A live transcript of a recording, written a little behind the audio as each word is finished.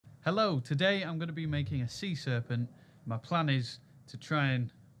Hello, today I'm going to be making a sea serpent. My plan is to try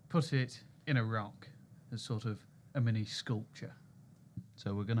and put it in a rock as sort of a mini sculpture.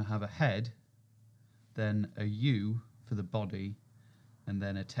 So we're going to have a head, then a U for the body, and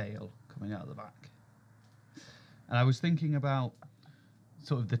then a tail coming out of the back. And I was thinking about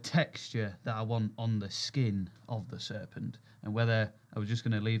sort of the texture that I want on the skin of the serpent, and whether I was just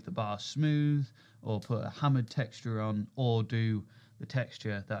going to leave the bar smooth or put a hammered texture on, or do the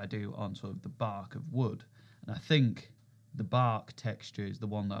texture that I do on sort of the bark of wood. And I think the bark texture is the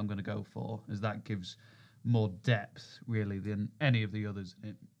one that I'm going to go for, as that gives more depth really than any of the others.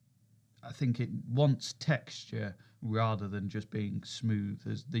 I think it wants texture rather than just being smooth,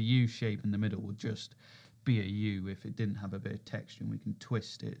 as the U shape in the middle would just be a U if it didn't have a bit of texture, and we can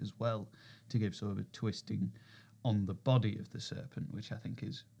twist it as well to give sort of a twisting on the body of the serpent, which I think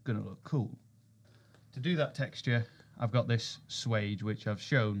is going to look cool. To do that texture, I've got this swage, which I've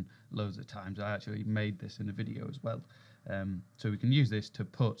shown loads of times. I actually made this in a video as well. So we can use this to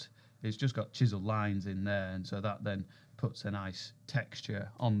put, it's just got chiseled lines in there, and so that then puts a nice texture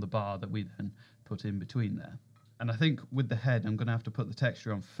on the bar that we then put in between there. And I think with the head, I'm going to have to put the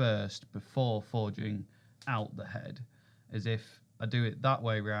texture on first before forging out the head, as if I do it that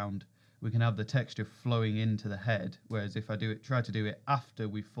way round, we can have the texture flowing into the head, whereas if I try to do it after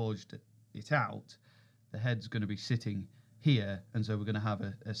we forged it out, the head's going to be sitting here, and so we're going to have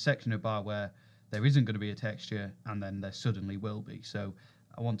a section of bar where there isn't going to be a texture, and then there suddenly will be. So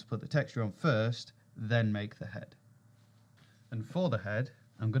I want to put the texture on first, then make the head. And for the head,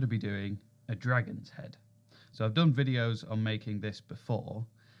 I'm going to be doing a dragon's head. So I've done videos on making this before,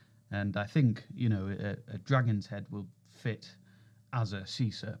 and I think, you know, a dragon's head will fit as a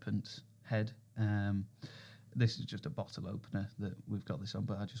sea serpent's head. This is just a bottle opener that we've got this on,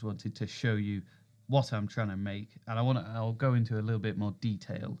 but I just wanted to show you what I'm trying to make, and I'll go into a little bit more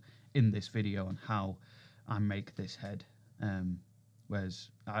detail in this video on how I make this head. Whereas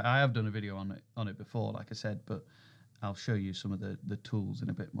I have done a video on it before, like I said, but I'll show you some of the tools in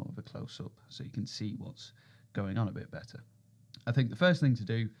a bit more of a close-up so you can see what's going on a bit better. I think the first thing to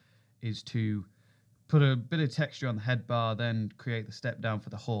do is to put a bit of texture on the head bar, then create the step down for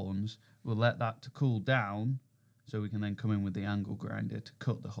the horns. We'll let that to cool down so we can then come in with the angle grinder to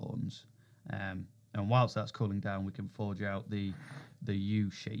cut the horns. And whilst that's cooling down, we can forge out the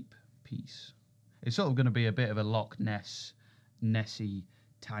U-shape piece. It's sort of going to be a bit of a Loch Nessie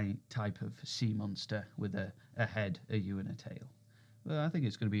type of sea monster with a head, a U and a tail. Well, I think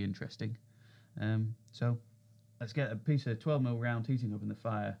it's going to be interesting. So let's get a piece of 12mm round heating up in the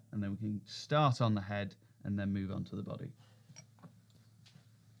fire, and then we can start on the head and then move on to the body.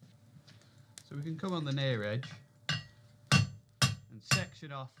 So we can come on the near edge and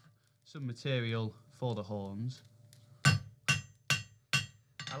section off some material for the horns. I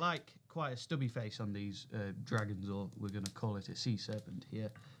like quite a stubby face on these dragons, or we're going to call it a sea serpent here.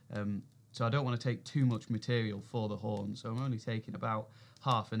 So I don't want to take too much material for the horns, so I'm only taking about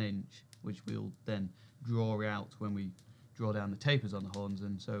 ½ inch, which we'll then draw out when we draw down the tapers on the horns,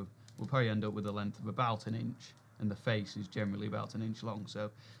 and so we'll probably end up with a length of about 1 inch, and the face is generally about 1 inch long, so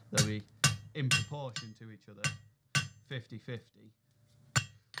they'll be in proportion to each other, 50-50.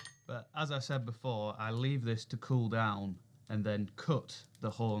 But as I said before, I leave this to cool down and then cut the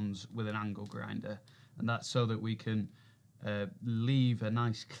horns with an angle grinder, and that's so that we can leave a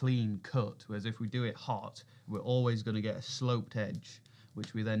nice clean cut, whereas if we do it hot, we're always going to get a sloped edge,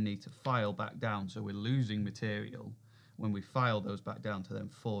 which we then need to file back down, so we're losing material when we file those back down to then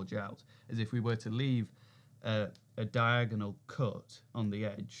forge out. As if we were to leave a diagonal cut on the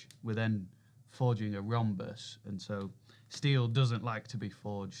edge, we're then forging a rhombus, and so steel doesn't like to be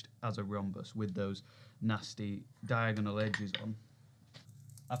forged as a rhombus with those nasty diagonal edges on.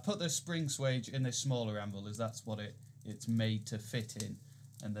 I've put the spring swage in this smaller anvil, as that's what it's made to fit in,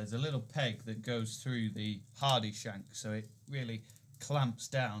 and there's a little peg that goes through the hardy shank, so it really clamps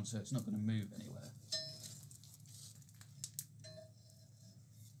down so it's not going to move anywhere.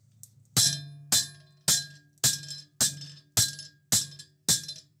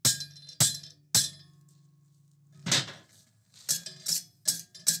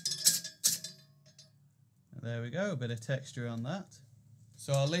 There we go, a bit of texture on that.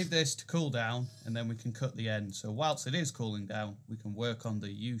 So I'll leave this to cool down, and then we can cut the end. So whilst it is cooling down, we can work on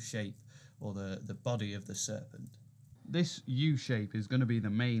the U shape, or the body of the serpent. This U shape is going to be the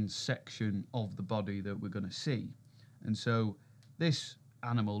main section of the body that we're going to see. And so this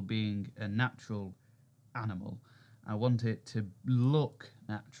animal being a natural animal, I want it to look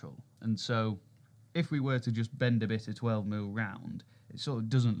natural. And so if we were to just bend a bit of 12mm round, it sort of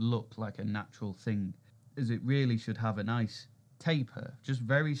doesn't look like a natural thing, as it really should have a nice taper, just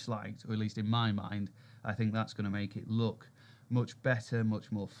very slight, or at least in my mind, I think that's going to make it look much better,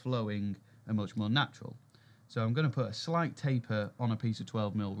 much more flowing, and much more natural. So I'm going to put a slight taper on a piece of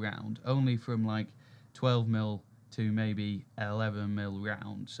 12mm round, only from like 12mm to maybe 11mm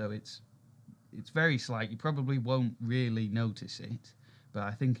round. So it's very slight. You probably won't really notice it, but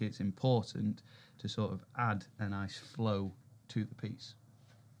I think it's important to sort of add a nice flow to the piece.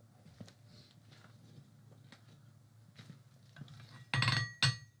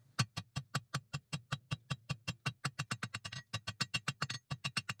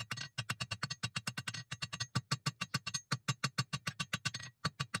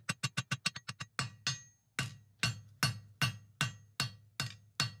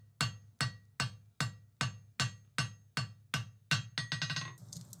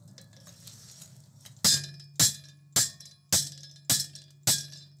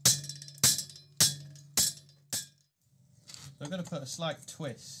 So I'm going to put a slight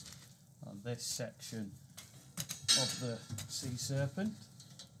twist on this section of the sea serpent.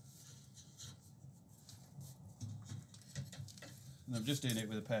 And I'm just doing it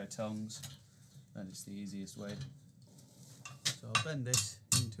with a pair of tongs, and it's the easiest way. So I'll bend this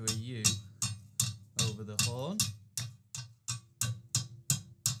into a U over the horn.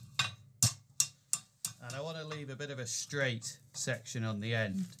 And I want to leave a bit of a straight section on the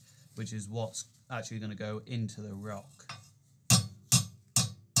end, which is what's actually going to go into the rock.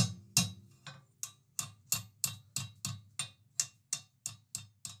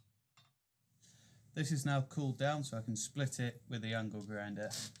 This is now cooled down, so I can split it with the angle grinder.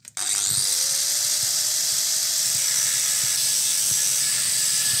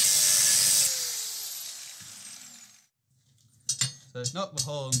 So let's knock the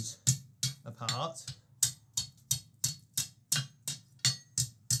horns apart.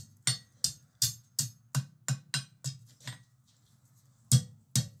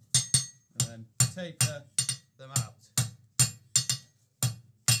 And then taper them out.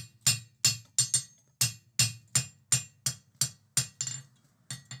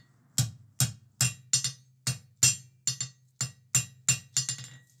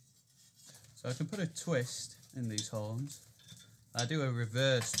 So I can put a twist in these horns. I do a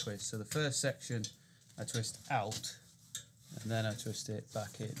reverse twist, so the first section I twist out and then I twist it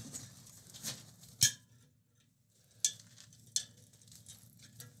back in.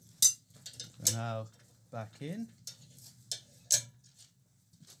 So now back in.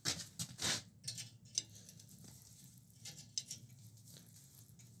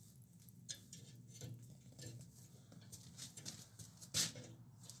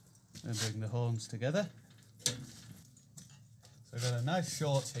 And bring the horns together. So I've got a nice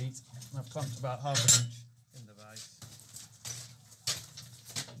short heat, and I've clamped about 1/2 inch in the vise.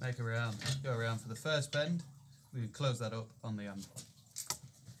 Go around for the first bend. We can close that up on the anvil.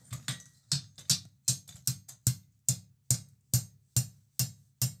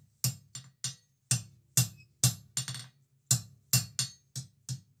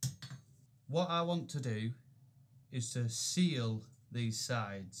 What I want to do is to seal these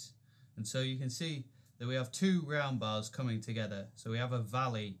sides. And so you can see that we have 2 round bars coming together. So we have a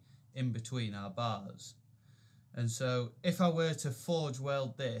valley in between our bars. And so if I were to forge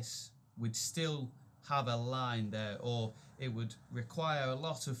weld this, we'd still have a line there, or it would require a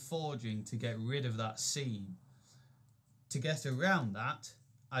lot of forging to get rid of that seam. To get around that,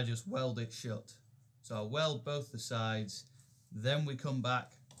 I just weld it shut. So I'll weld both the sides, then we come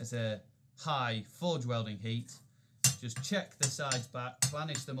back at a high forge welding heat, just check the sides back,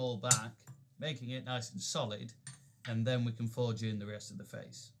 planish them all back, making it nice and solid, and then we can forge in the rest of the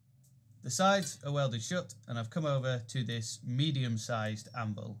face. The sides are welded shut, and I've come over to this medium-sized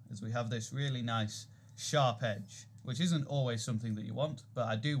anvil, as we have this really nice sharp edge, which isn't always something that you want, but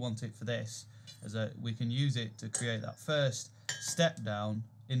I do want it for this, as we can use it to create that first step down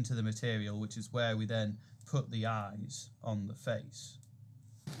into the material, which is where we then put the eyes on the face.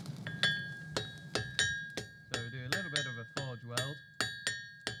 So we do a little bit of a forge weld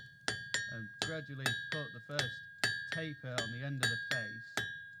and gradually put the first taper on the end of the face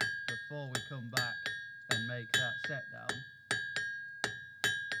before we come back and make that set down.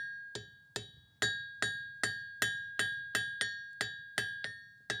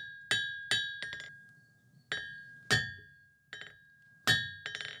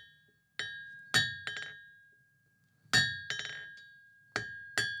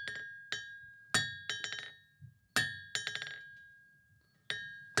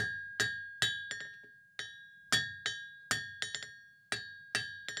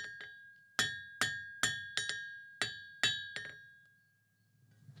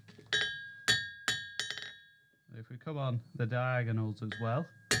 come on the diagonals as well.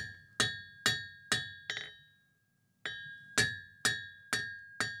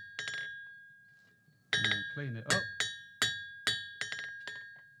 And clean it up.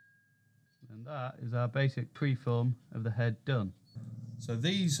 And that is our basic preform of the head done. So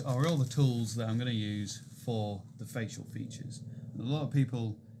these are all the tools that I'm going to use for the facial features. A lot of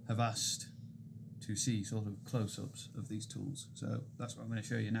people have asked to see sort of close-ups of these tools, so that's what I'm going to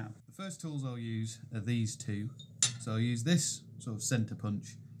show you now. The first tools I'll use are these two. So I'll use this sort of centre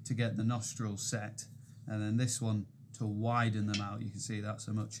punch to get the nostrils set, and then this one to widen them out. You can see that's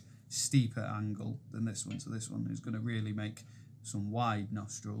a much steeper angle than this one, so this one is going to really make some wide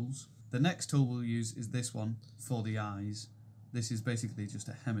nostrils. The next tool we'll use is this one for the eyes. This is basically just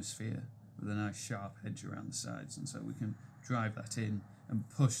a hemisphere with a nice sharp edge around the sides, and so we can drive that in and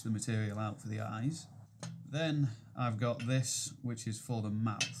push the material out for the eyes. Then I've got this, which is for the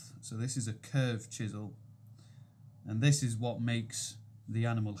mouth. So this is a curved chisel, and this is what makes the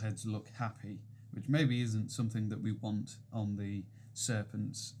animal heads look happy, which maybe isn't something that we want on the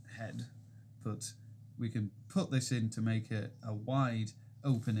serpent's head, but we can put this in to make it a wide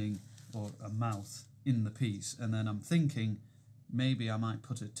opening or a mouth in the piece. And then I'm thinking maybe I might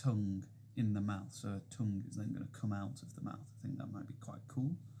put a tongue in the mouth, so a tongue is then going to come out of the mouth. I think that might be quite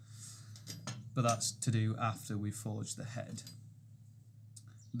cool, but that's to do after we forge the head.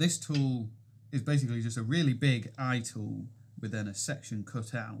 This tool is basically just a really big eye tool with then a section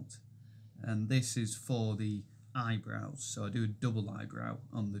cut out, and this is for the eyebrows. So I do a double eyebrow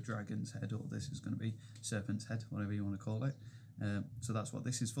on the dragon's head, or this is going to be serpent's head, whatever you want to call it. So that's what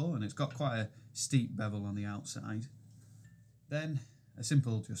this is for, and it's got quite a steep bevel on the outside. Then a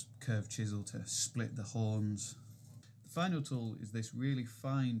simple just curved chisel to split the horns. The final tool is this really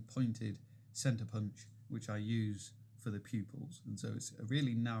fine pointed centre punch, which I use for the pupils, and so it's a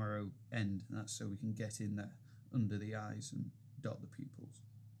really narrow end, and that's so we can get in there under the eyes and dot the pupils.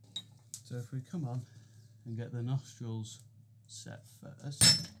 So if we come on and get the nostrils set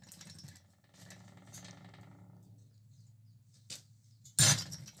first.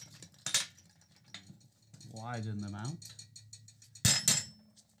 Widen them out.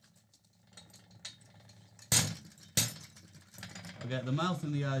 I'll get the mouth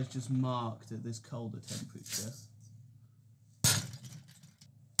and the eyes just marked at this colder temperature.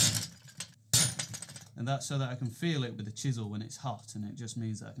 And that's so that I can feel it with the chisel when it's hot, and it just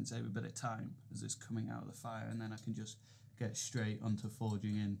means that I can save a bit of time as it's coming out of the fire, and then I can just get straight onto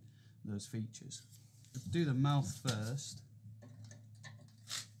forging in those features. Let's do the mouth first.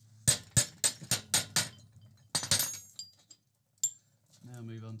 Now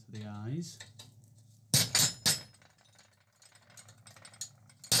move on to the eyes.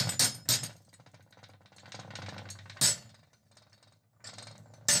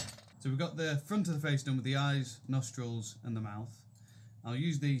 So we've got the front of the face done with the eyes, nostrils and the mouth. I'll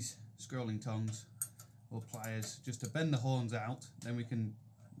use these scrolling tongs or pliers just to bend the horns out, then we can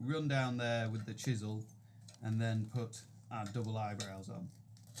run down there with the chisel and then put our double eyebrows on.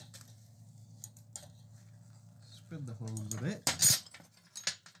 Spread the horns a bit.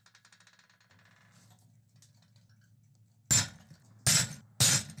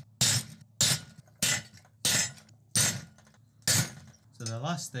 So the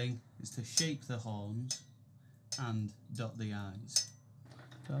last thing is to shape the horns and dot the eyes.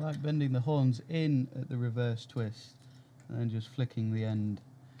 So I like bending the horns in at the reverse twist and then just flicking the end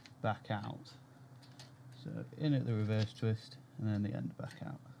back out. So in at the reverse twist and then the end back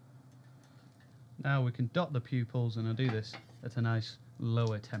out. Now we can dot the pupils, and I'll do this at a nice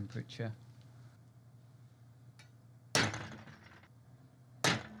lower temperature.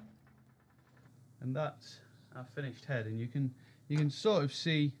 And that's our finished head, and you can sort of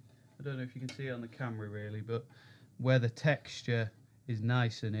see, I don't know if you can see it on the camera really, but where the texture is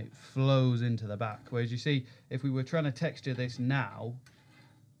nice and it flows into the back. Whereas you see, if we were trying to texture this now,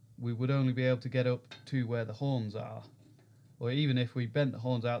 we would only be able to get up to where the horns are. Or even if we bent the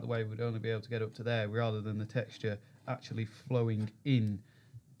horns out the way, we'd only be able to get up to there, rather than the texture actually flowing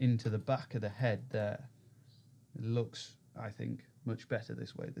into the back of the head there. It looks, I think, much better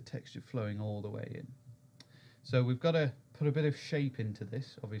this way, the texture flowing all the way in. So we've got to put a bit of shape into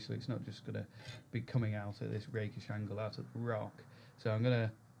this. Obviously it's not just going to be coming out at this rakish angle out of the rock. So I'm going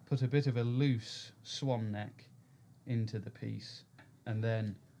to put a bit of a loose swan neck into the piece, and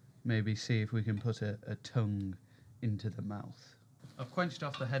then maybe see if we can put a tongue into the mouth. I've quenched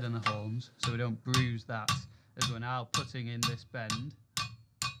off the head and the horns so we don't bruise that as we're now putting in this bend.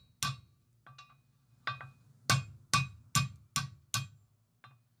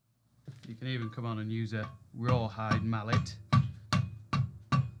 You can even come on and use a rawhide mallet.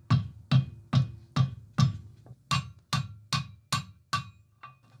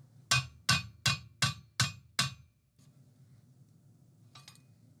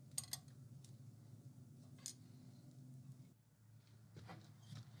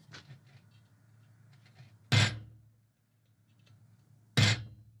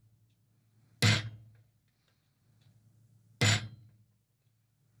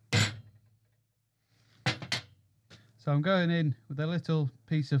 So I'm going in with a little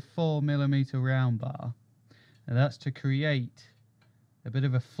piece of 4mm round bar, and that's to create a bit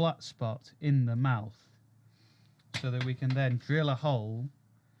of a flat spot in the mouth so that we can then drill a hole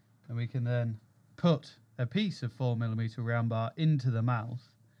and we can then put a piece of 4mm round bar into the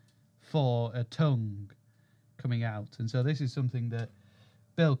mouth for a tongue coming out. And so this is something that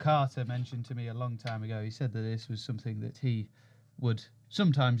Bill Carter mentioned to me a long time ago. He said that this was something that he would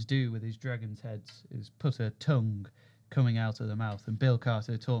sometimes do with his dragon's heads, is put a tongue coming out of the mouth. And Bill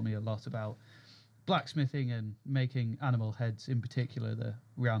Carter taught me a lot about blacksmithing and making animal heads, in particular the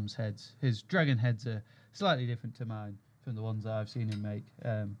ram's heads. His dragon heads are slightly different to mine from the ones that I've seen him make.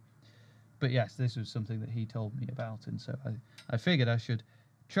 But yes, this was something that he told me about, and so I figured I should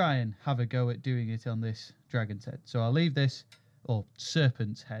try and have a go at doing it on this dragon's head. So I'll leave this, or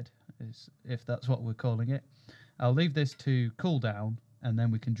serpent's head, if that's what we're calling it. I'll leave this to cool down, and then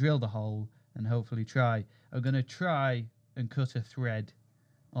we can drill the hole and hopefully try. I'm going to try and cut a thread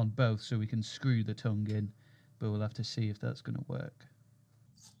on both so we can screw the tongue in, but we'll have to see if that's going to work.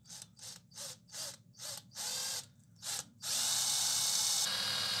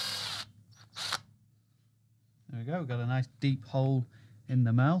 There we go, we've got a nice deep hole in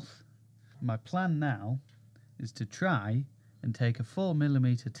the mouth. My plan now is to try and take a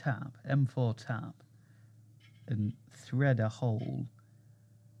 4mm tap, M4 tap, and thread a hole.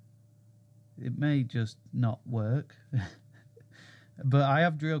 It may just not work, but I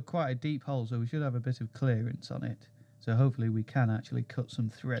have drilled quite a deep hole, so we should have a bit of clearance on it. So hopefully we can actually cut some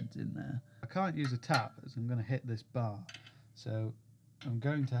threads in there. I can't use a tap as I'm going to hit this bar, so I'm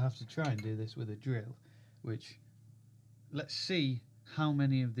going to have to try and do this with a drill, which, let's see how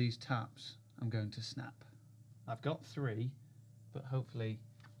many of these taps I'm going to snap. I've got 3, but hopefully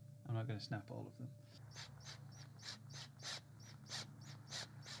I'm not going to snap all of them.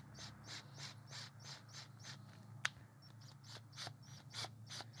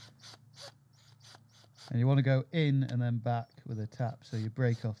 And you want to go in and then back with a tap so you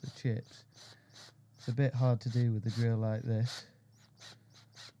break off the chips. It's a bit hard to do with a drill like this.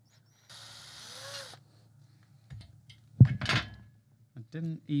 I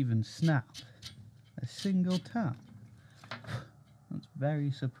didn't even snap a single tap. That's very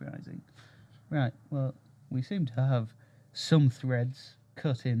surprising. Right, well, we seem to have some threads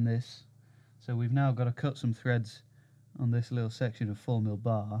cut in this. So we've now got to cut some threads on this little section of 4mm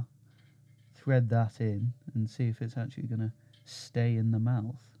bar. Thread that in and see if it's actually going to stay in the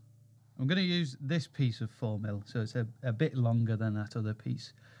mouth. I'm going to use this piece of 4mm, so it's a bit longer than that other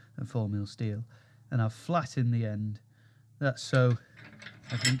piece of 4mm steel, and I've flattened the end. That's so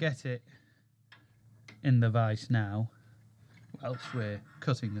I can get it in the vise now whilst we're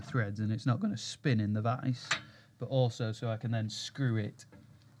cutting the threads, and it's not going to spin in the vise, but also so I can then screw it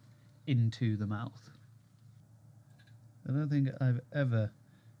into the mouth. I don't think I've ever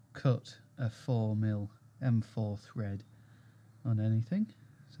cut a 4mm M4 thread on anything,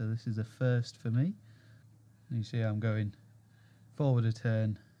 so this is a first for me. And you see I'm going forward a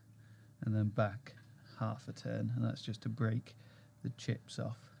turn and then back half a turn, and that's just to break the chips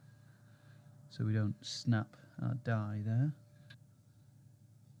off so we don't snap our die there.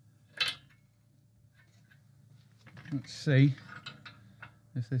 Let's see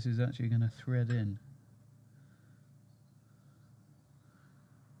if this is actually going to thread in.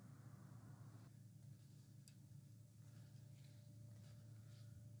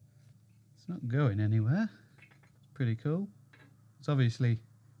 It's not going anywhere. It's pretty cool. It's obviously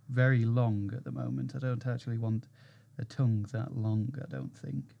very long at the moment. I don't actually want a tongue that long, I don't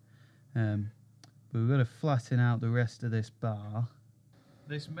think. But we've got to flatten out the rest of this bar.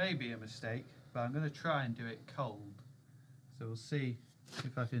 This may be a mistake, but I'm going to try and do it cold. So we'll see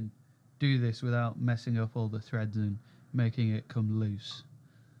if I can do this without messing up all the threads and making it come loose.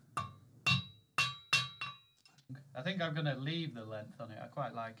 I think I'm going to leave the length on it. I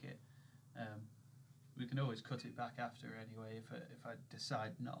quite like it. We can always cut it back after anyway if I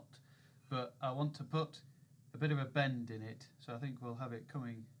decide not. But I want to put a bit of a bend in it, so I think we'll have it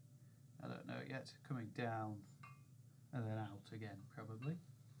coming, I don't know yet, coming down and then out again probably.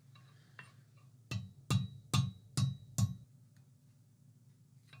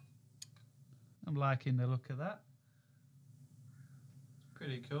 I'm liking the look of that. It's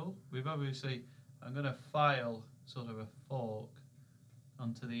pretty cool. We've obviously, I'm going to file sort of a fork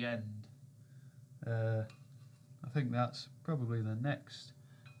onto the end. I think that's probably the next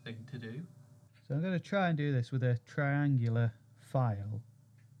thing to do. So I'm going to try and do this with a triangular file,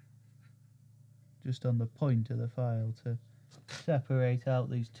 just on the point of the file, to separate out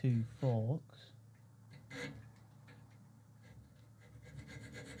these two forks.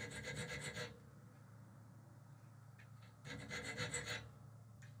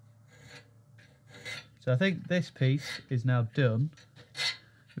 So I think this piece is now done.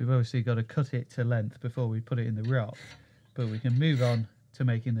 We've obviously got to cut it to length before we put it in the rock, but we can move on to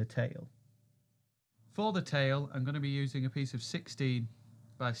making the tail. For the tail, I'm going to be using a piece of 16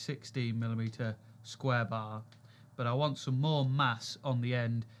 by 16mm square bar, but I want some more mass on the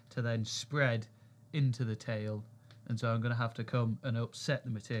end to then spread into the tail, and so I'm going to have to come and upset the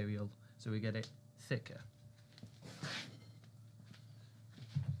material so we get it thicker.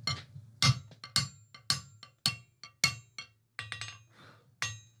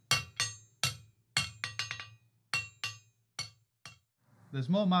 There's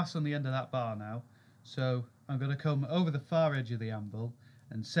more mass on the end of that bar now, so I'm going to come over the far edge of the anvil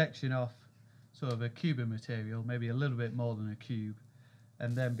and section off sort of a cube of material, maybe a little bit more than a cube,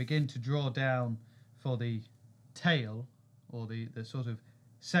 and then begin to draw down for the tail, or the sort of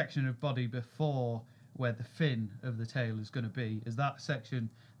section of body before where the fin of the tail is going to be. As that section,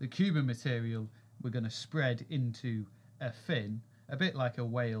 the cube of material, we're going to spread into a fin, a bit like a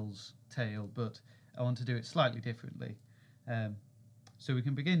whale's tail, but I want to do it slightly differently. So we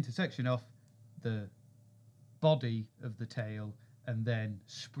can begin to section off the body of the tail and then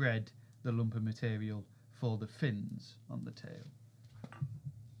spread the lump of material for the fins on the tail.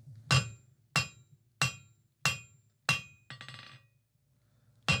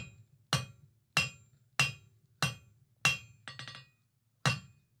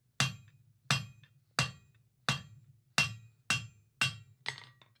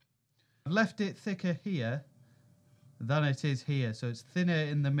 I've left it thicker here than it is here, so it's thinner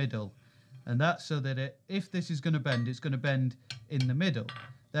in the middle, and that's so that if this is going to bend, it's going to bend in the middle.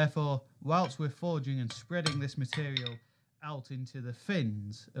 Therefore, whilst we're forging and spreading this material out into the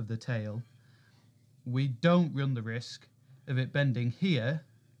fins of the tail, we don't run the risk of it bending here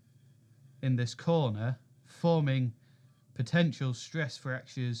in this corner, forming potential stress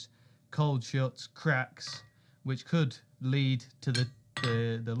fractures, cold shuts, cracks, which could lead to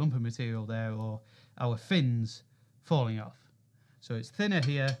the lump of material there, or our fins falling off. So it's thinner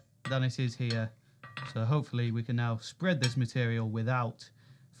here than it is here, so hopefully we can now spread this material without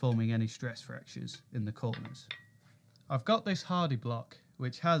forming any stress fractures in the corners. I've got this hardy block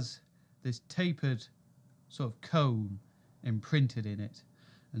which has this tapered sort of cone imprinted in it,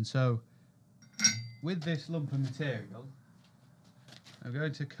 and so with this lump of material I'm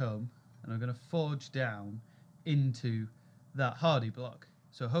going to come and I'm going to forge down into that hardy block,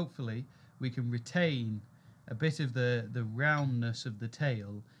 so hopefully we can retain a bit of the roundness of the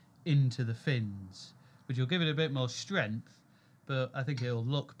tail into the fins, which will give it a bit more strength, but I think it'll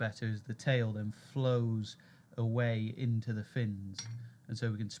look better as the tail then flows away into the fins. And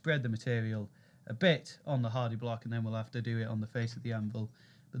so we can spread the material a bit on the hardy block, and then we'll have to do it on the face of the anvil.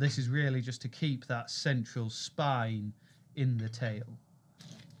 But this is really just to keep that central spine in the tail.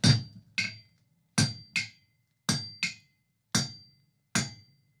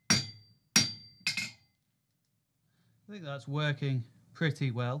 I think that's working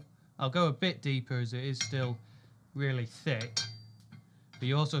pretty well. I'll go a bit deeper as it is still really thick. But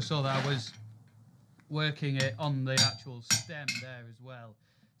you also saw that I was working it on the actual stem there as well.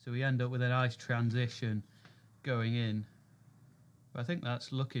 So we end up with a nice transition going in. But I think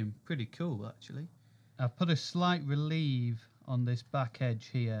that's looking pretty cool actually. I've put a slight relieve on this back edge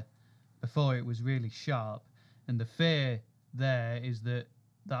here before it was really sharp. And the fear there is that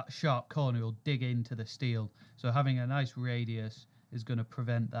that sharp corner will dig into the steel, so having a nice radius is going to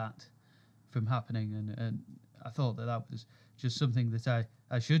prevent that from happening, and I thought that was just something that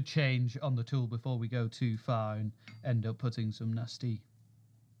I should change on the tool before we go too far and end up putting some nasty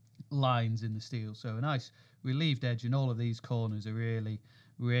lines in the steel. So a nice relieved edge, and all of these corners are really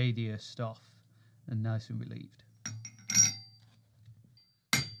radiused off and nice and relieved.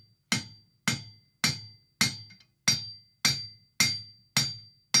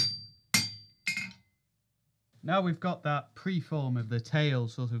 Now we've got that preform of the tail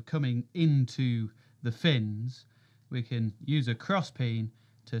sort of coming into the fins, we can use a cross peen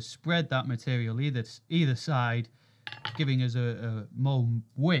to spread that material either side, giving us a more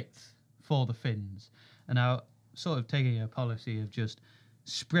width for the fins. And now sort of taking a policy of just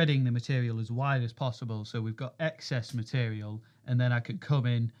spreading the material as wide as possible, so we've got excess material, and then I could come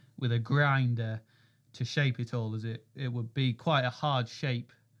in with a grinder to shape it all, as it would be quite a hard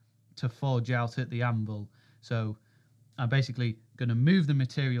shape to forge out at the anvil. So I'm basically going to move the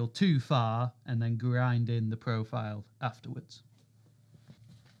material too far and then grind in the profile afterwards.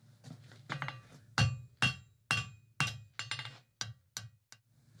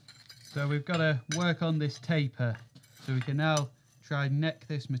 So we've got to work on this taper, so we can now try and neck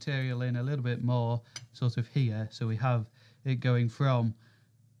this material in a little bit more, sort of here, so we have it going from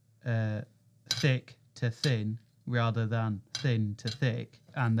thick to thin rather than thin to thick,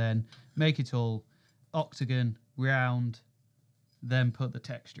 and then make it all octagon, round, then put the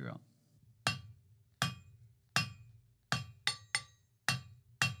texture on.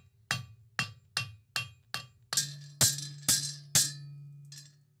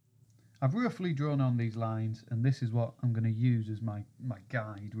 I've roughly drawn on these lines, and this is what I'm going to use as my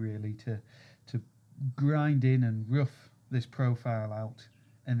guide, really, to grind in and rough this profile out,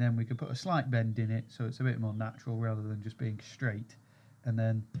 and then we can put a slight bend in it so it's a bit more natural rather than just being straight, and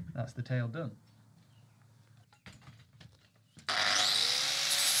then that's the tail done.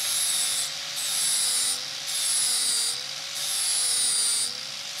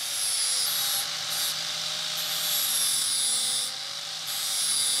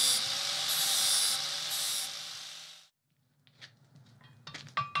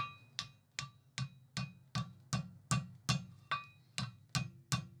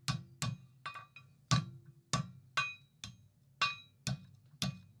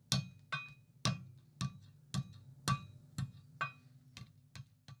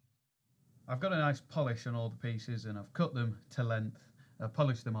 I've got a nice polish on all the pieces, and I've cut them to length. I've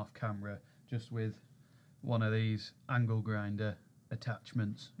polished them off camera just with one of these angle grinder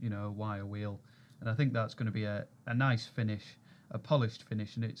attachments, you know, a wire wheel. And I think that's going to be a nice finish, a polished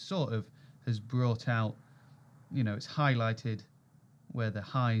finish, and it sort of has brought out, you know, it's highlighted where the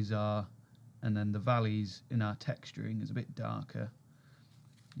highs are, and then the valleys in our texturing is a bit darker.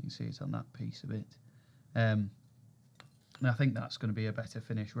 You can see it on that piece of it. And I think that's going to be a better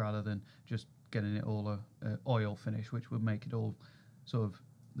finish rather than just getting it all a oil finish, which would make it all sort of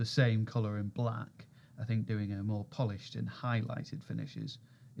the same colour in black. I think doing a more polished and highlighted finish is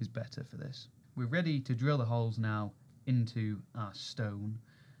better for this. We're ready to drill the holes now into our stone.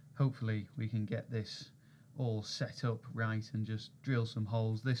 Hopefully we can get this all set up right and just drill some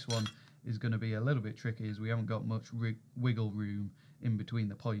holes. This one is going to be a little bit tricky as we haven't got much wiggle room in between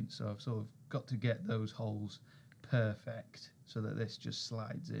the points, so I've sort of got to get those holes perfect so that this just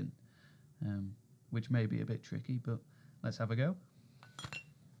slides in, which may be a bit tricky, but let's have a go.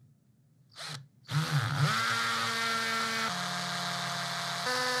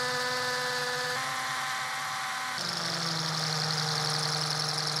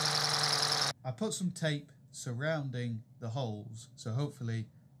 I put some tape surrounding the holes, so hopefully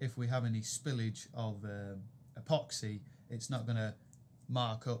if we have any spillage of epoxy, it's not going to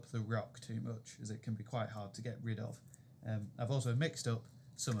mark up the rock too much, as it can be quite hard to get rid of. I've also mixed up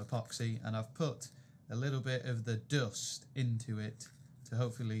some epoxy, and I've put a little bit of the dust into it to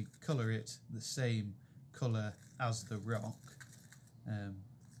hopefully colour it the same colour as the rock,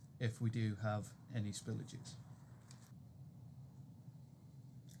 if we do have any spillages.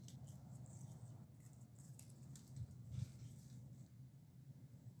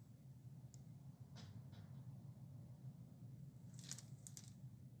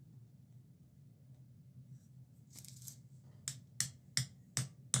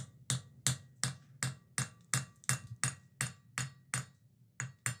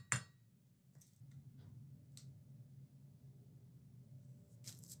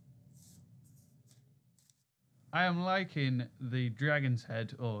 I am liking the dragon's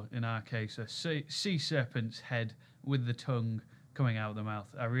head, or in our case, a sea serpent's head with the tongue coming out of the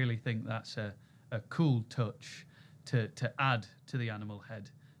mouth. I really think that's a cool touch to add to the animal head.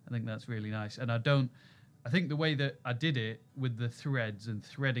 I think that's really nice. And I think the way that I did it with the threads and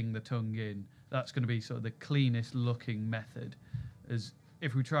threading the tongue in, that's going to be sort of the cleanest looking method. As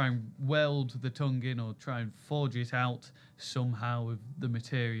if we try and weld the tongue in or try and forge it out somehow with the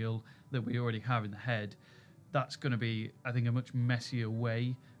material that we already have in the head, that's going to be, I think, a much messier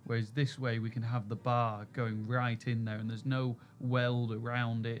way, whereas this way we can have the bar going right in there and there's no weld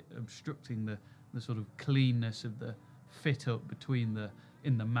around it obstructing the sort of cleanness of the fit up between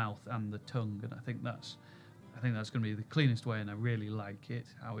in the mouth and the tongue. And I think that's going to be the cleanest way, and I really like it,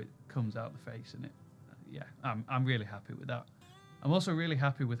 how it comes out the face, and I'm really happy with that. I'm also really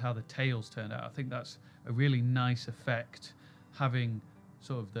happy with how the tails turned out. I think that's a really nice effect, having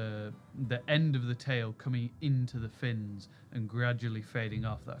sort of the end of the tail coming into the fins and gradually fading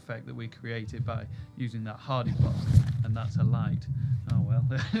off, that effect that we created by using that hardy block, and that's a light. Oh well.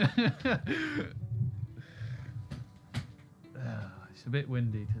 It's a bit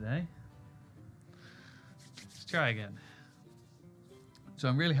windy today. Let's try again. So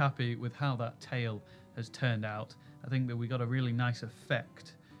I'm really happy with how that tail has turned out. I think that we got a really nice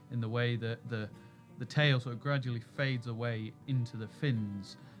effect in the way that the tail sort of gradually fades away into the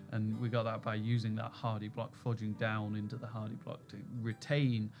fins, and we got that by using that hardy block, forging down into the hardy block to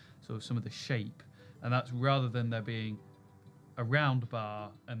retain sort of some of the shape. And that's rather than there being a round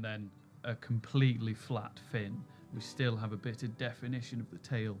bar and then a completely flat fin. We still have a bit of definition of the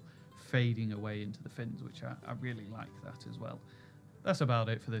tail fading away into the fins, which I really like that as well. That's about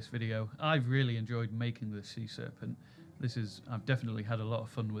it for this video. I've really enjoyed making this sea serpent. I've definitely had a lot of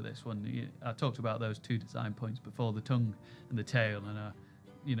fun with this one. I talked about those 2 design points before, the tongue and the tail, and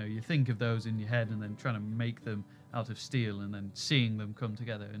you think of those in your head and then trying to make them out of steel and then seeing them come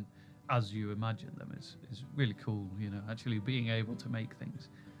together and as you imagine them is really cool. Actually being able to make things,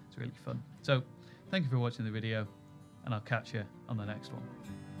 it's really fun. So thank you for watching the video, and I'll catch you on the next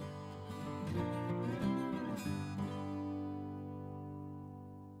one.